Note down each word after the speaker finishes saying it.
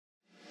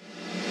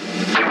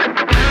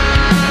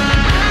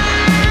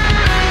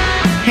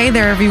Hey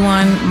there,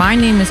 everyone. My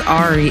name is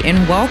Ari,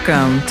 and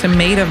welcome to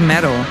Made of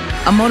Metal,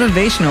 a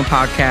motivational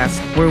podcast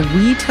where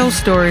we tell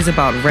stories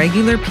about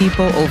regular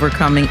people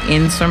overcoming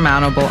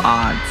insurmountable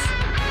odds.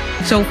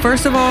 So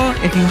first of all,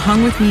 if you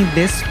hung with me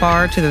this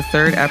far to the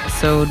third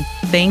episode,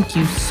 thank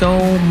you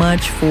so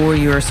much for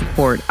your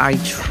support. I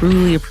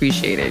truly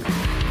appreciate it.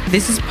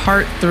 This is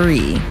part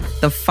 3,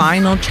 the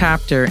final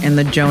chapter in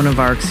the Joan of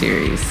Arc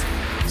series.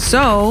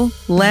 So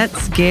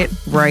let's get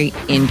right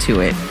into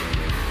it.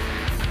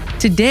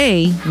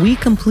 Today, we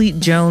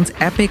complete Joan's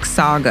epic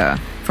saga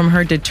from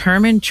her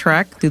determined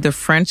trek through the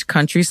French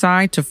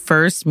countryside to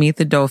first meet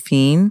the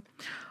Dauphin,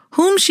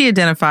 whom she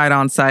identified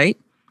on sight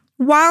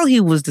while he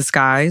was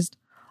disguised,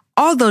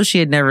 although she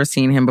had never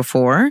seen him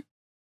before,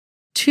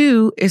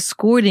 to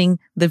escorting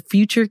the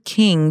future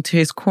king to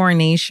his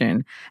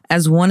coronation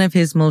as one of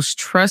his most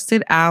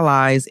trusted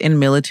allies and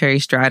military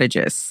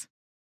strategists.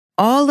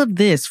 All of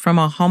this from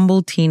a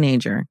humble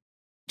teenager.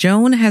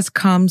 Joan has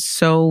come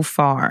so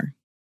far.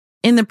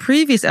 In the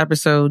previous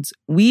episodes,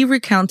 we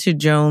recounted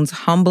Joan's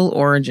humble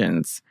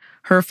origins,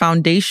 her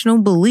foundational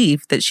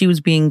belief that she was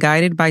being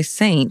guided by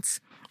saints,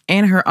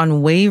 and her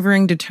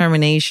unwavering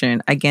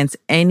determination against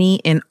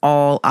any and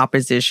all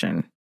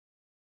opposition.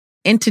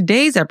 In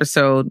today's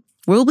episode,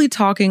 we'll be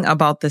talking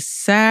about the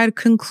sad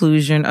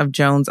conclusion of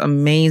Joan's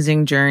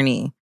amazing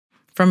journey,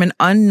 from an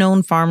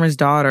unknown farmer's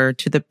daughter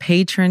to the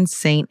patron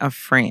saint of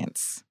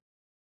France.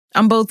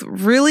 I'm both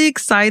really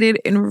excited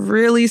and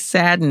really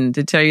saddened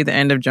to tell you the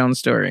end of Joan's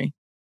story.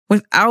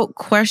 Without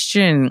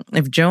question,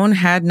 if Joan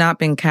had not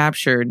been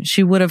captured,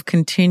 she would have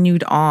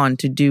continued on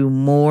to do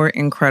more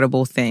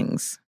incredible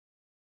things.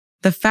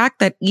 The fact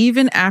that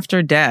even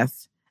after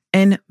death,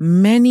 and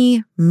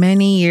many,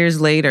 many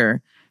years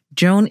later,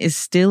 Joan is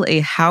still a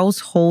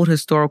household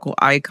historical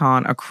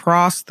icon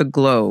across the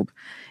globe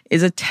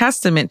is a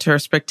testament to her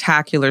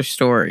spectacular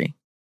story.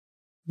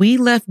 We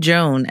left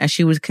Joan as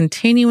she was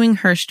continuing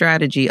her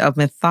strategy of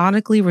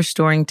methodically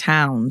restoring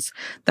towns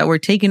that were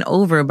taken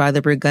over by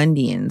the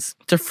Burgundians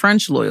to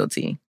French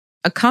loyalty,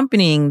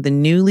 accompanying the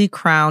newly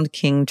crowned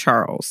King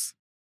Charles.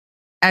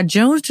 At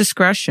Joan's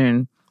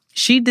discretion,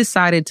 she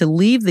decided to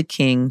leave the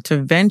king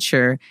to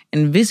venture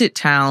and visit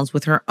towns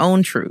with her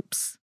own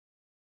troops.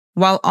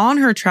 While on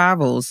her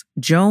travels,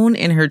 Joan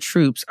and her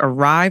troops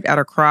arrived at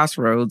a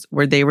crossroads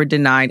where they were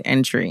denied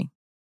entry.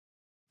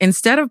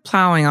 Instead of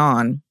plowing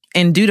on,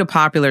 and due to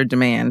popular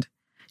demand,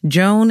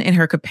 Joan and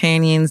her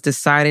companions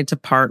decided to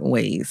part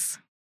ways.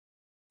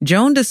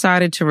 Joan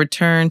decided to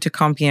return to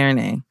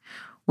Compiègne,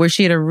 where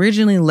she had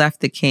originally left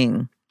the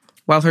king,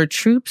 while her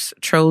troops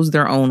chose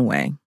their own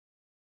way.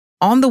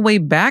 On the way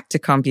back to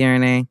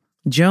Compiègne,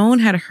 Joan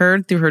had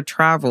heard through her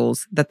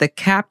travels that the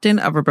captain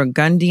of a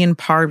Burgundian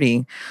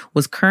party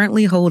was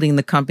currently holding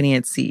the company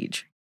at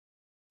siege.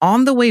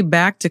 On the way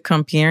back to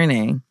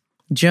Compiègne,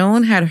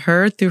 Joan had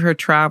heard through her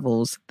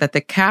travels that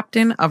the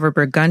captain of a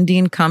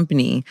Burgundian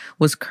company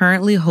was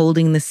currently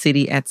holding the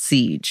city at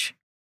siege.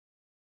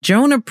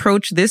 Joan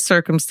approached this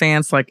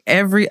circumstance like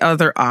every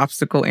other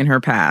obstacle in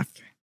her path.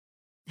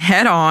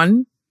 Head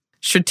on,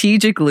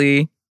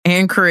 strategically,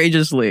 and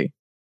courageously,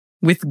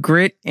 with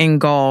grit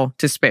and gall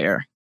to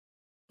spare.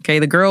 Okay,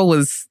 the girl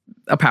was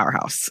a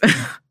powerhouse.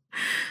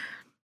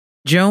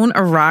 Joan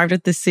arrived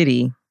at the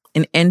city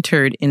and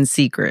entered in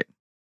secret.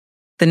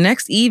 The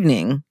next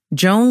evening,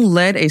 Joan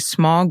led a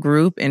small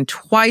group and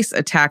twice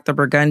attacked the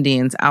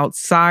Burgundians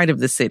outside of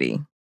the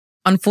city.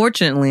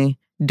 Unfortunately,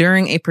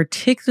 during a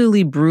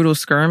particularly brutal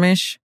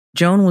skirmish,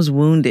 Joan was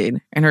wounded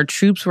and her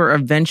troops were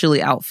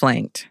eventually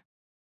outflanked.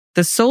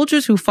 The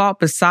soldiers who fought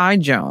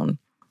beside Joan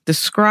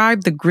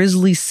described the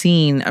grisly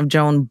scene of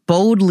Joan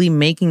boldly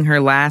making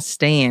her last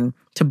stand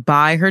to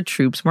buy her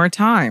troops more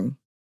time.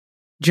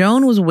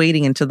 Joan was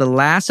waiting until the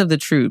last of the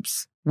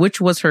troops, which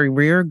was her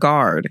rear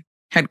guard,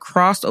 had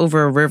crossed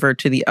over a river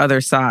to the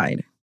other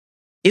side.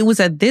 It was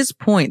at this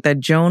point that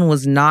Joan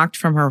was knocked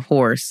from her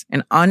horse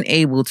and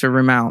unable to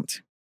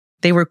remount.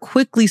 They were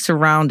quickly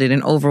surrounded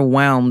and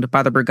overwhelmed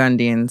by the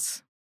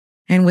Burgundians.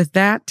 And with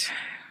that,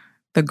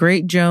 the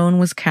great Joan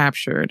was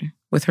captured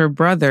with her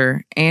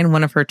brother and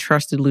one of her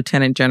trusted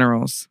lieutenant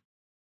generals.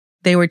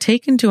 They were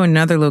taken to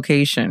another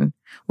location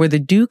where the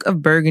Duke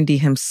of Burgundy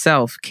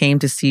himself came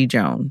to see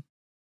Joan.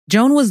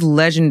 Joan was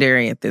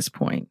legendary at this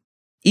point.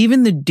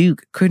 Even the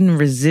Duke couldn't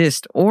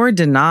resist or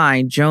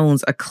deny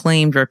Joan's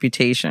acclaimed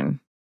reputation.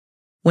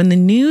 When the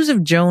news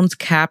of Joan's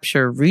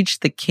capture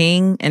reached the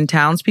king and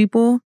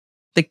townspeople,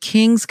 the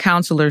king's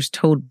counselors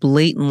told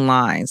blatant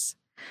lies,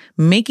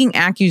 making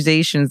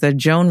accusations that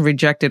Joan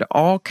rejected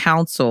all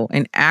counsel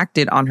and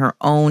acted on her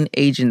own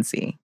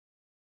agency.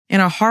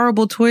 In a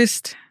horrible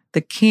twist,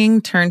 the king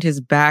turned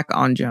his back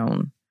on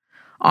Joan,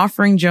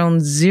 offering Joan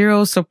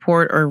zero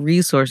support or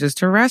resources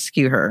to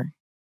rescue her.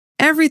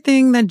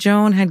 Everything that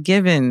Joan had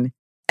given,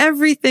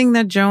 everything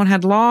that Joan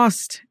had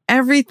lost,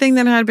 everything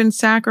that had been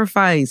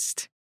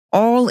sacrificed,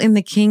 all in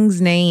the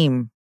king's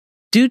name.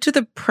 Due to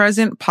the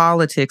present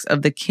politics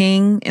of the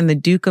king and the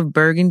Duke of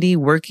Burgundy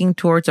working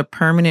towards a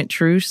permanent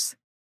truce,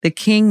 the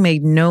king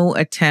made no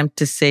attempt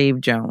to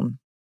save Joan.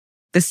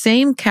 The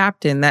same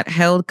captain that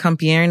held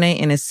Compiègne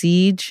in a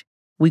siege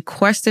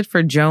requested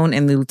for Joan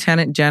and the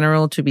lieutenant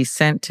general to be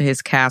sent to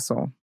his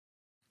castle.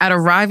 At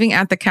arriving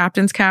at the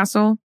captain's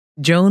castle,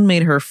 Joan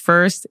made her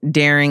first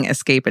daring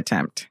escape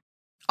attempt.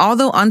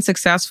 Although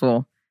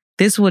unsuccessful,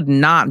 this would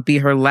not be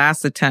her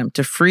last attempt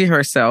to free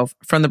herself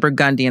from the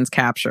Burgundians'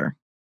 capture.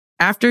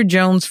 After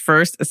Joan's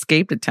first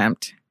escape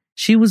attempt,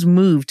 she was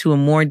moved to a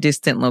more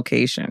distant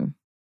location.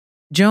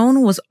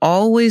 Joan was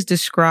always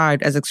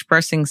described as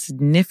expressing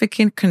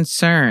significant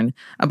concern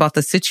about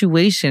the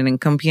situation in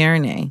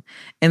Compiègne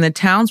and the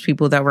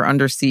townspeople that were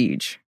under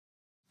siege.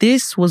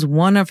 This was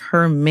one of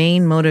her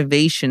main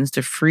motivations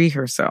to free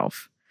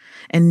herself,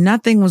 and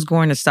nothing was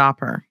going to stop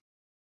her.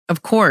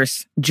 Of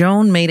course,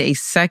 Joan made a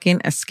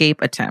second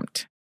escape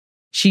attempt.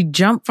 She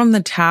jumped from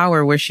the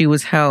tower where she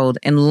was held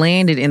and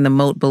landed in the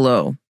moat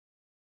below.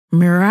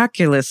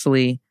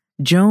 Miraculously,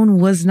 Joan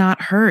was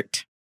not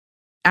hurt.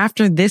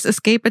 After this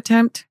escape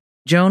attempt,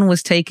 Joan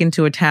was taken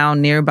to a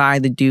town nearby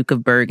the Duke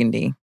of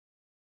Burgundy.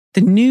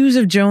 The news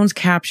of Joan's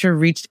capture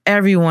reached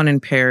everyone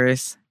in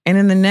Paris, and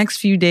in the next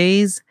few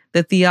days,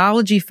 the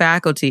theology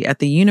faculty at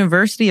the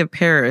University of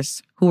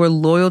Paris, who were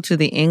loyal to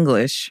the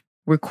English,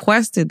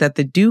 requested that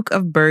the Duke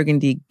of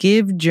Burgundy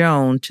give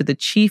Joan to the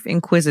chief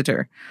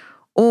inquisitor,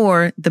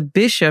 or the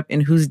bishop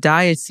in whose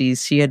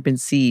diocese she had been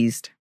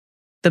seized.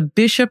 The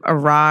bishop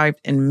arrived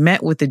and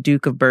met with the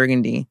Duke of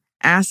Burgundy,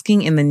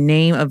 asking in the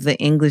name of the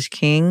English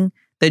king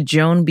that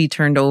Joan be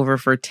turned over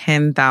for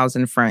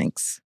 10,000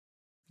 francs.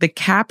 The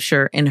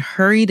capture and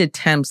hurried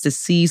attempts to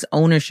seize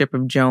ownership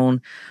of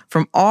Joan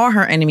from all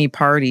her enemy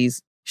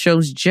parties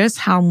shows just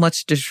how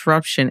much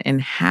disruption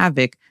and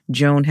havoc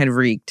Joan had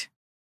wreaked.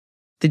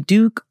 The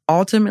Duke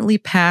ultimately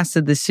passed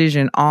the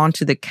decision on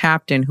to the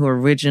captain who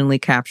originally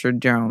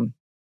captured Joan.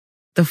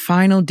 The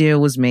final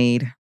deal was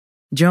made.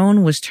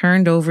 Joan was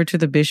turned over to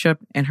the bishop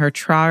and her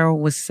trial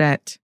was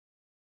set.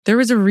 There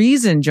was a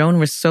reason Joan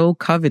was so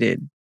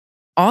coveted.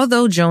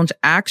 Although Joan's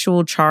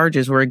actual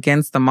charges were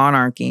against the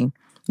monarchy,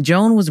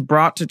 Joan was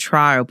brought to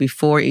trial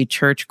before a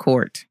church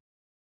court.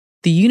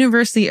 The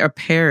University of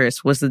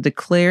Paris was the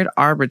declared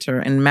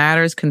arbiter in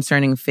matters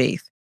concerning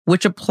faith,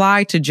 which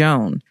applied to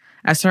Joan,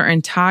 as her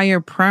entire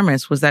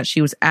premise was that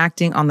she was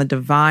acting on the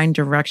divine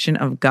direction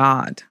of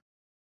God.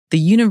 The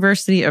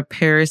University of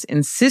Paris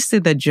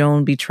insisted that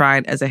Joan be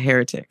tried as a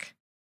heretic.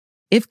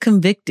 If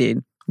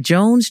convicted,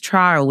 Joan's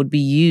trial would be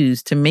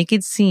used to make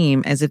it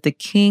seem as if the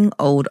king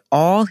owed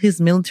all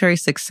his military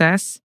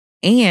success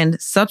and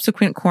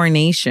subsequent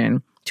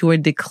coronation to a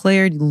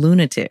declared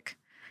lunatic,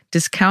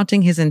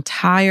 discounting his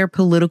entire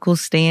political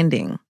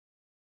standing.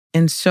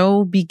 And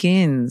so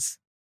begins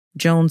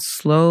Joan's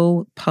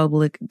slow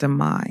public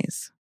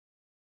demise.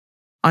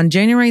 On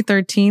January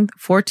 13th,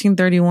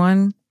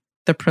 1431,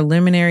 the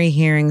preliminary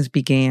hearings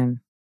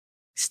began.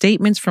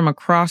 Statements from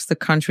across the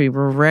country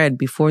were read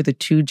before the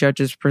two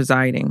judges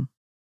presiding.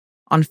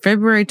 On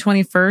February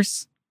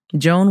 21st,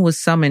 Joan was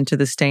summoned to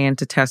the stand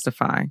to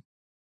testify.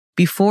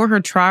 Before her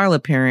trial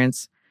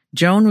appearance,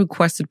 Joan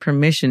requested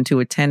permission to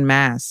attend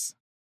Mass,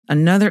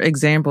 another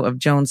example of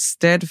Joan's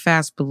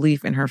steadfast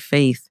belief in her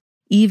faith,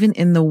 even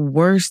in the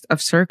worst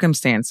of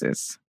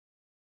circumstances.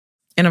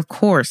 And of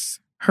course,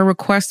 her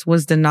request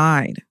was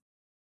denied.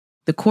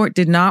 The court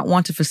did not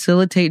want to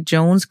facilitate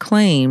Joan's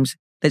claims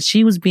that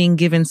she was being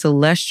given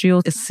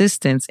celestial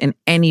assistance in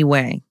any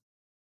way.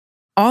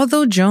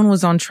 Although Joan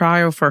was on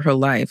trial for her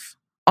life,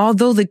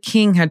 although the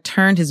king had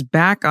turned his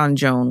back on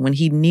Joan when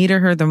he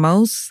needed her the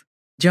most,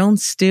 Joan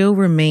still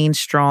remained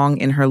strong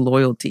in her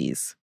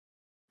loyalties.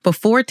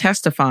 Before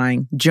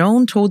testifying,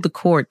 Joan told the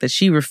court that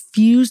she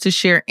refused to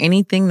share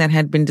anything that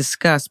had been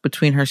discussed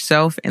between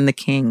herself and the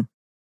king.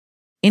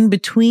 In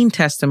between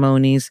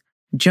testimonies,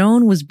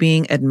 Joan was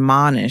being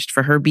admonished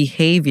for her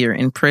behavior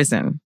in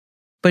prison,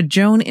 but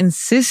Joan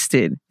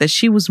insisted that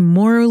she was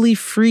morally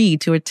free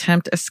to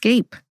attempt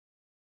escape.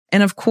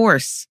 And of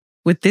course,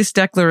 with this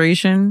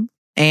declaration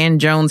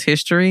and Joan's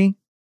history,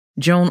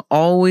 Joan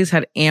always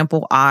had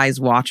ample eyes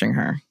watching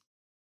her.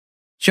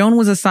 Joan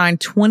was assigned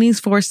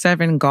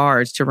 24/7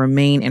 guards to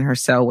remain in her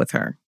cell with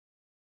her.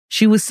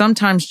 She was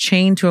sometimes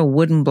chained to a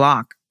wooden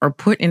block or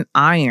put in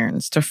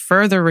irons to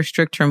further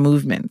restrict her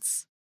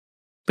movements.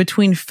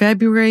 Between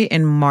February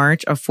and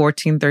March of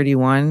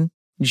 1431,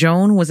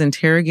 Joan was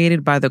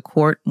interrogated by the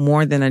court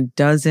more than a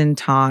dozen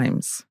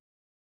times.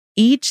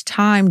 Each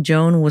time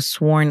Joan was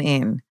sworn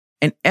in,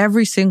 and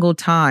every single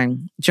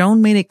time,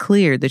 Joan made it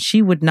clear that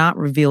she would not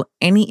reveal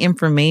any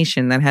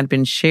information that had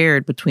been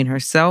shared between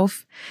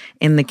herself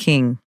and the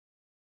king.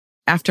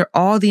 After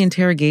all the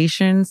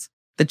interrogations,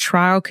 the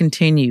trial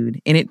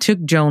continued, and it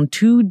took Joan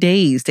 2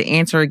 days to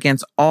answer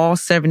against all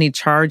 70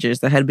 charges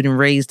that had been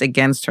raised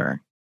against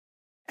her.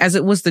 As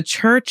it was the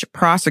church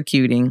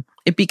prosecuting,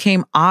 it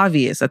became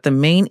obvious that the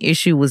main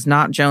issue was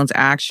not Joan's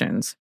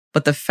actions,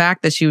 but the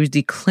fact that she was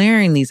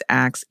declaring these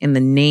acts in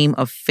the name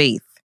of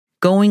faith,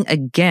 going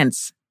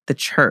against the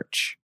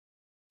church.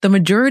 The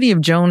majority of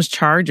Joan's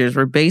charges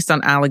were based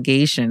on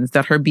allegations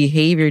that her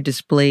behavior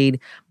displayed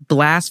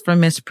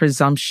blasphemous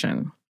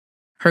presumption.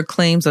 Her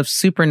claims of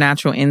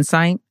supernatural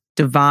insight,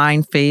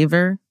 divine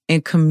favor,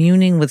 and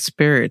communing with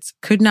spirits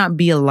could not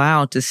be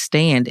allowed to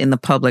stand in the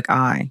public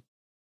eye.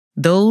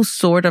 Those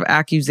sort of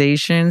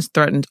accusations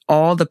threatened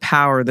all the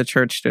power the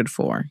church stood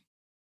for.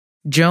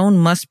 Joan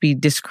must be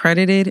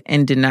discredited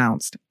and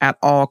denounced at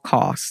all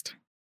cost.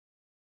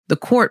 The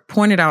court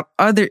pointed out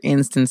other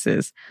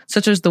instances,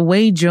 such as the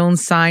way Joan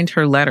signed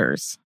her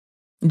letters.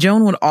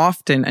 Joan would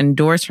often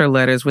endorse her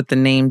letters with the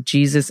name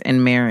Jesus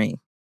and Mary.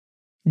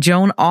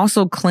 Joan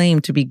also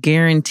claimed to be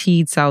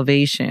guaranteed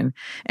salvation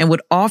and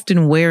would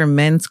often wear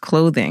men's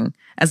clothing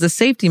as a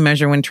safety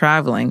measure when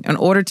traveling in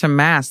order to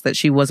mask that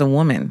she was a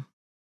woman.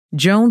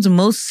 Joan's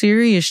most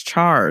serious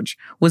charge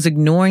was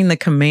ignoring the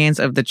commands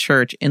of the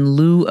church in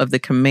lieu of the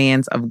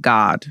commands of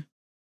God.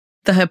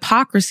 The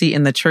hypocrisy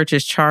in the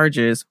church's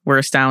charges were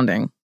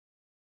astounding.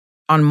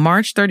 On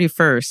March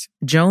 31st,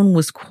 Joan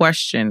was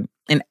questioned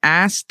and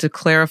asked to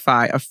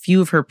clarify a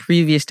few of her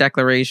previous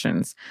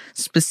declarations,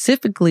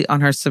 specifically on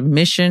her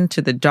submission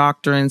to the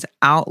doctrines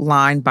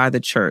outlined by the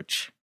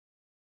church.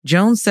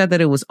 Joan said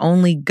that it was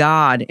only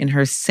God and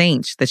her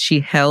saints that she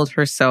held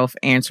herself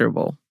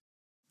answerable.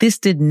 This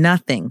did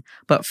nothing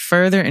but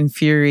further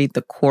infuriate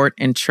the court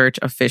and church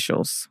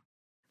officials.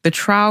 The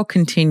trial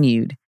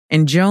continued,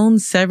 and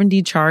Joan's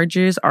 70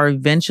 charges are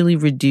eventually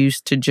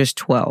reduced to just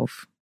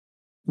 12.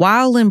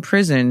 While in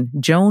prison,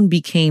 Joan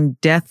became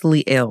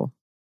deathly ill.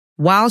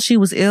 While she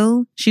was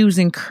ill, she was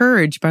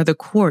encouraged by the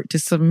court to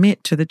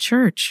submit to the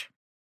church.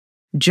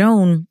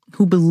 Joan,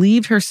 who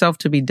believed herself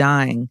to be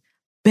dying,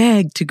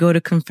 begged to go to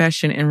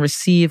confession and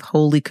receive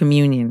Holy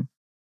Communion.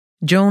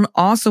 Joan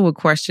also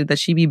requested that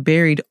she be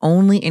buried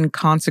only in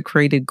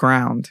consecrated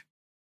ground.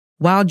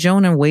 While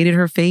Joan awaited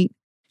her fate,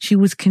 she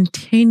was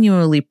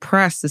continually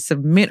pressed to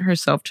submit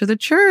herself to the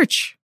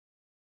church.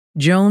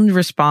 Joan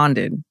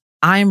responded,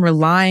 "I am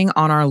relying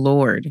on our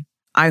Lord.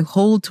 I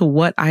hold to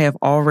what I have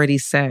already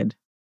said."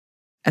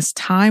 As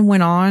time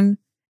went on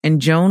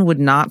and Joan would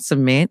not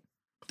submit,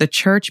 the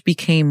church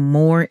became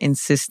more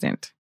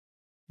insistent.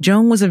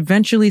 Joan was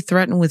eventually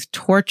threatened with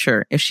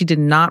torture if she did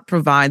not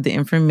provide the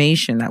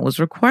information that was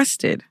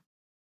requested.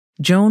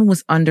 Joan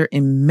was under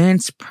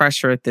immense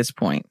pressure at this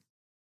point.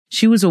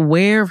 She was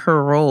aware of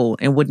her role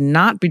and would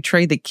not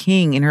betray the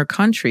king in her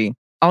country,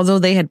 although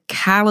they had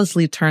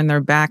callously turned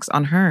their backs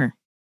on her.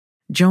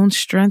 Joan's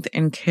strength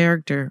and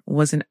character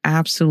was an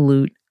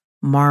absolute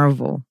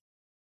marvel.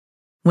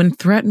 When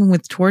threatened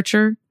with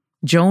torture,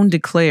 Joan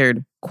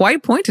declared,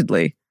 quite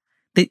pointedly,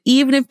 that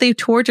even if they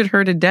tortured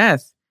her to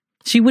death,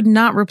 she would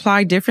not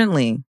reply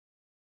differently.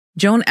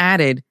 Joan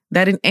added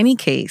that in any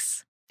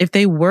case, if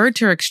they were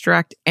to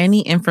extract any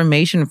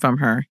information from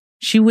her,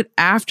 she would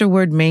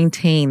afterward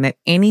maintain that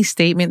any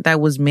statement that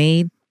was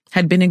made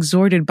had been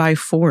extorted by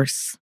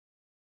force.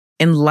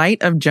 In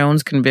light of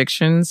Joan's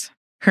convictions,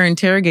 her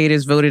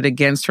interrogators voted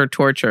against her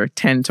torture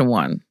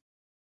 10-1.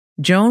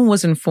 Joan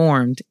was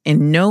informed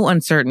in no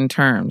uncertain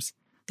terms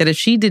that if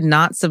she did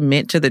not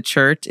submit to the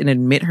church and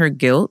admit her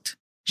guilt,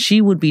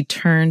 she would be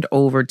turned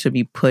over to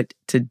be put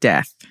to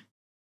death.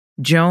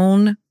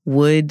 Joan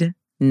would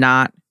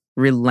not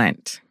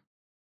relent.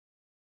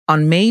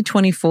 On May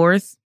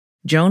 24th,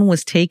 Joan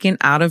was taken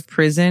out of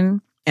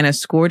prison and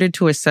escorted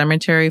to a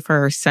cemetery for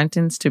her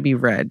sentence to be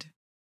read.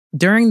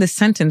 During the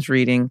sentence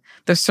reading,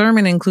 the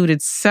sermon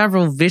included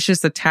several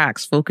vicious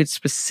attacks focused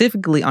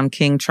specifically on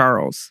King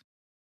Charles.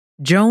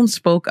 Joan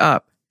spoke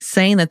up,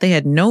 saying that they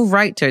had no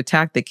right to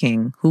attack the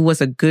king, who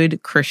was a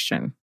good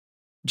Christian.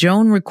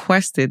 Joan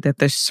requested that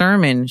the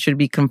sermon should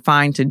be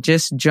confined to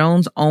just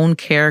Joan's own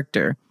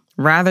character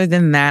rather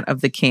than that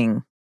of the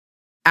king.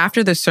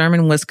 After the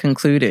sermon was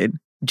concluded,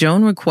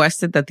 Joan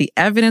requested that the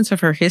evidence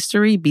of her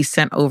history be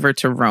sent over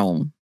to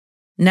Rome.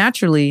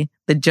 Naturally,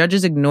 the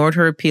judges ignored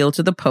her appeal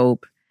to the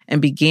Pope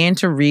and began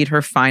to read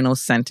her final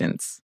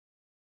sentence.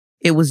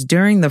 It was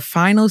during the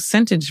final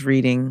sentence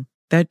reading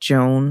that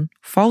Joan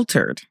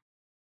faltered.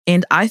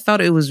 And I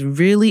thought it was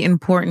really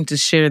important to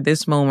share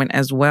this moment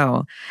as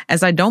well,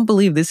 as I don't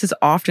believe this is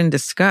often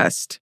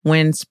discussed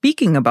when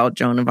speaking about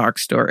Joan of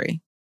Arc's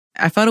story.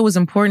 I thought it was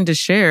important to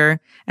share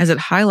as it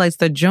highlights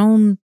that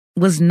Joan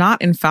was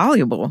not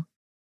infallible.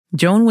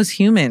 Joan was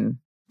human.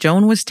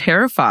 Joan was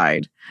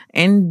terrified,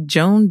 and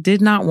Joan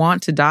did not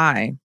want to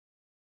die.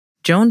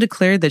 Joan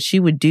declared that she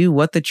would do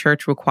what the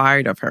church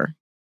required of her.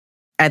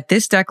 At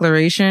this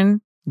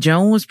declaration,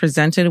 Joan was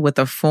presented with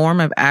a form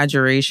of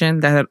adjuration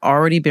that had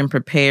already been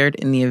prepared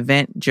in the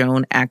event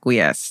Joan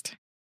acquiesced.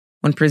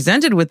 When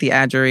presented with the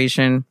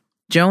adjuration,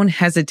 Joan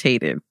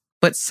hesitated,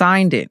 but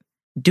signed it,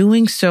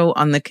 doing so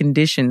on the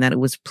condition that it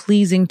was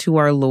pleasing to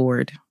our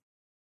Lord.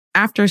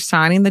 After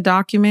signing the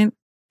document,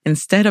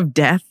 instead of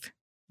death,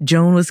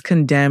 Joan was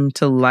condemned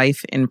to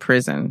life in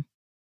prison.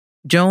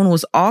 Joan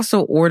was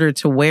also ordered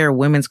to wear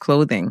women's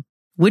clothing,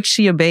 which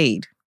she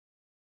obeyed.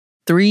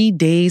 3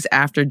 days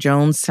after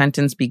Joan's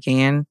sentence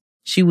began,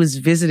 she was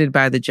visited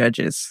by the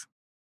judges.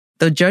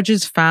 The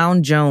judges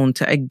found Joan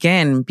to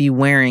again be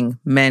wearing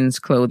men's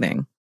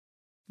clothing.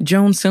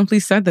 Joan simply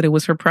said that it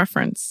was her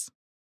preference.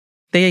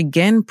 They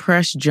again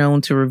pressed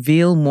Joan to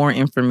reveal more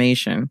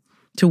information,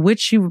 to which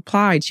she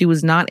replied she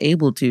was not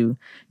able to,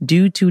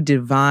 due to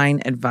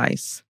divine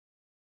advice.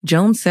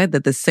 Joan said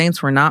that the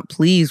saints were not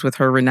pleased with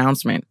her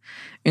renouncement,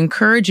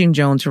 encouraging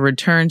Joan to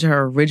return to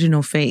her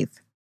original faith,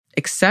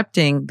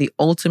 accepting the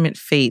ultimate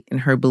fate in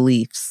her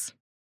beliefs.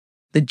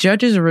 The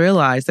judges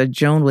realized that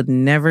Joan would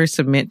never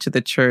submit to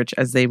the church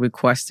as they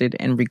requested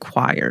and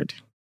required.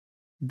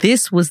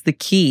 This was the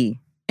key,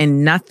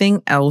 and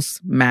nothing else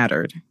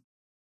mattered.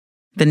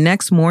 The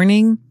next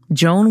morning,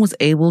 Joan was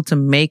able to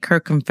make her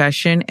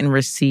confession and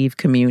receive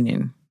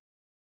communion.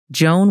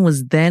 Joan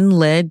was then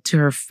led to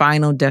her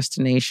final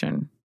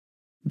destination,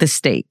 the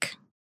stake.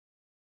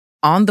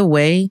 On the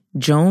way,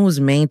 Joan was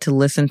made to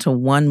listen to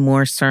one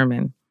more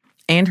sermon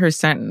and her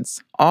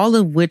sentence, all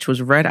of which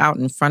was read out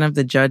in front of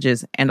the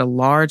judges and a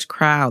large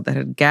crowd that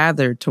had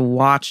gathered to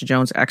watch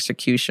Joan's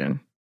execution.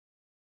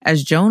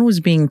 As Joan was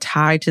being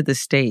tied to the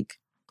stake,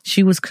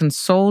 she was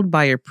consoled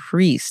by a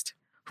priest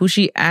who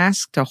she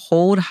asked to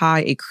hold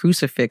high a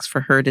crucifix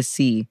for her to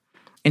see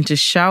and to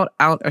shout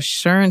out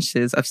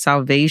assurances of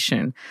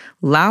salvation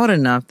loud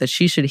enough that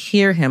she should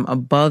hear him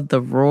above the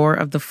roar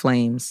of the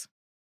flames.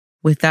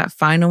 With that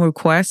final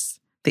request,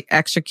 the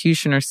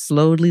executioner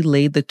slowly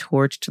laid the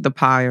torch to the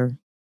pyre.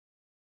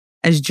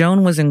 As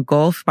Joan was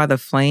engulfed by the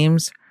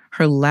flames,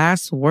 her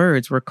last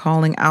words were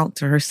calling out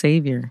to her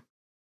Savior.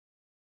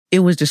 It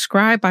was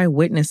described by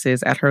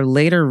witnesses at her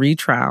later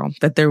retrial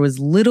that there was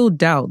little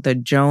doubt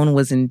that Joan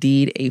was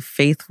indeed a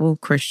faithful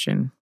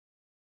Christian.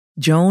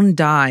 Joan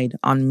died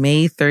on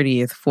May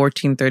 30th,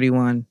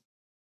 1431.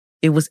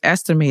 It was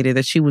estimated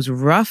that she was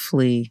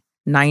roughly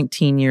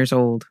 19 years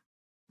old.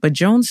 But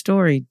Joan's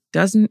story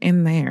doesn't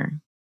end there.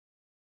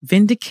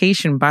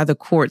 Vindication by the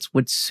courts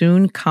would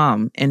soon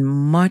come, and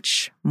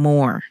much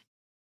more.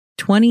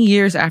 20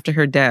 years after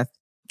her death,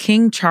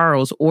 King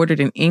Charles ordered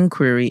an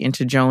inquiry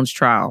into Joan's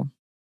trial.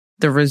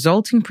 The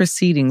resulting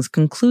proceedings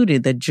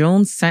concluded that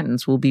Joan's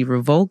sentence will be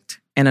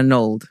revoked and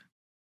annulled.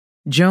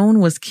 Joan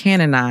was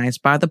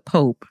canonized by the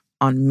Pope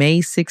on May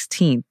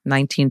 16,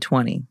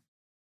 1920.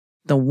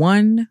 The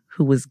one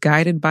who was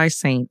guided by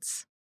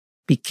saints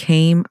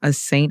became a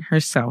saint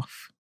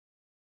herself.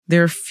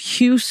 There are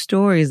few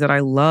stories that I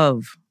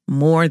love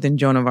more than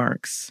Joan of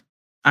Arc's.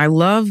 I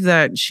love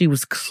that she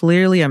was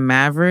clearly a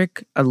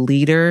maverick, a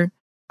leader,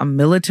 a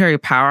military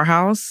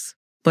powerhouse,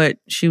 but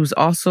she was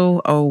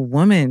also a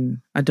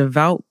woman, a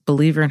devout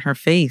believer in her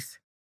faith,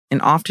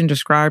 and often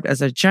described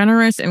as a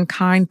generous and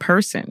kind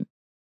person.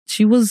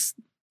 She was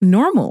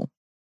normal.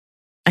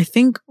 I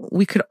think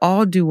we could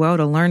all do well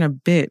to learn a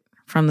bit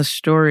from the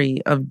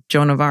story of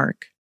Joan of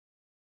Arc.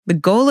 The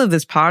goal of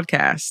this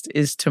podcast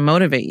is to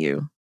motivate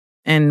you,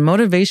 and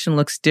motivation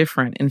looks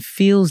different and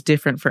feels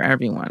different for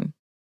everyone.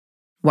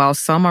 While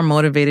some are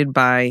motivated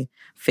by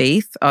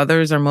faith,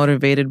 others are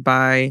motivated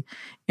by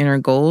inner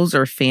goals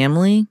or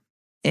family.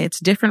 It's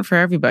different for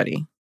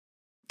everybody.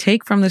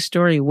 Take from the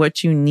story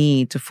what you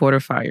need to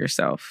fortify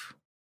yourself.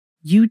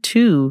 You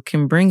too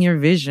can bring your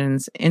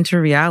visions into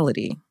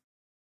reality,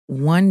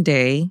 one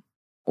day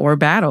or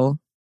battle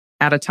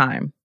at a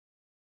time.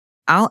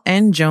 I'll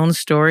end Joan's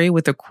story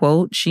with a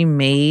quote she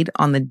made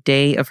on the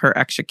day of her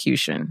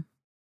execution.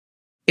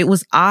 "It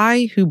was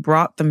I who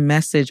brought the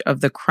message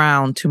of the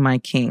crown to my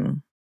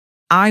king.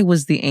 I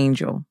was the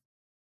angel,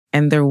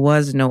 and there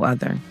was no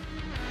other."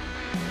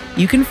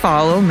 You can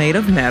follow Made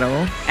of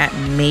Metal at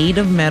Made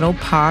of Metal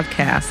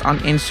Podcast on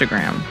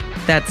Instagram.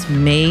 That's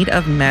Made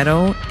of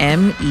Metal,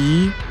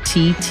 METTLE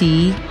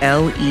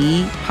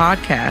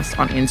Podcast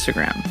on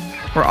Instagram.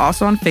 We're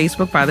also on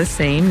Facebook by the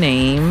same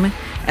name,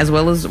 as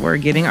well as we're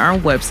getting our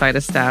website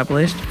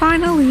established,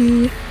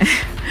 finally.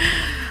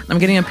 I'm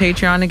getting a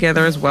Patreon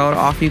together as well to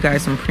offer you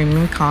guys some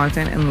premium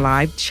content and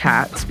live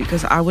chats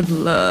because I would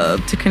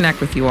love to connect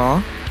with you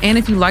all. And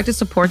if you'd like to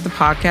support the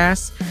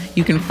podcast,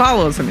 you can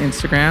follow us on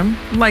Instagram,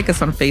 like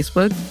us on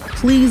Facebook.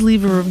 Please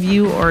leave a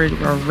review or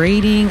a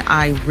rating.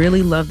 I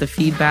really love the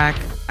feedback.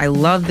 I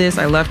love this.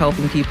 I love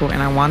helping people,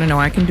 and I want to know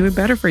I can do it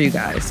better for you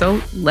guys.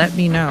 So let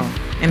me know.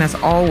 And as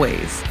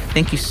always,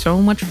 thank you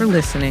so much for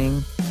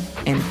listening.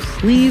 And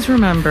please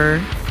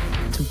remember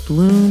to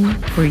bloom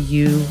where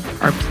you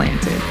are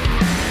planted.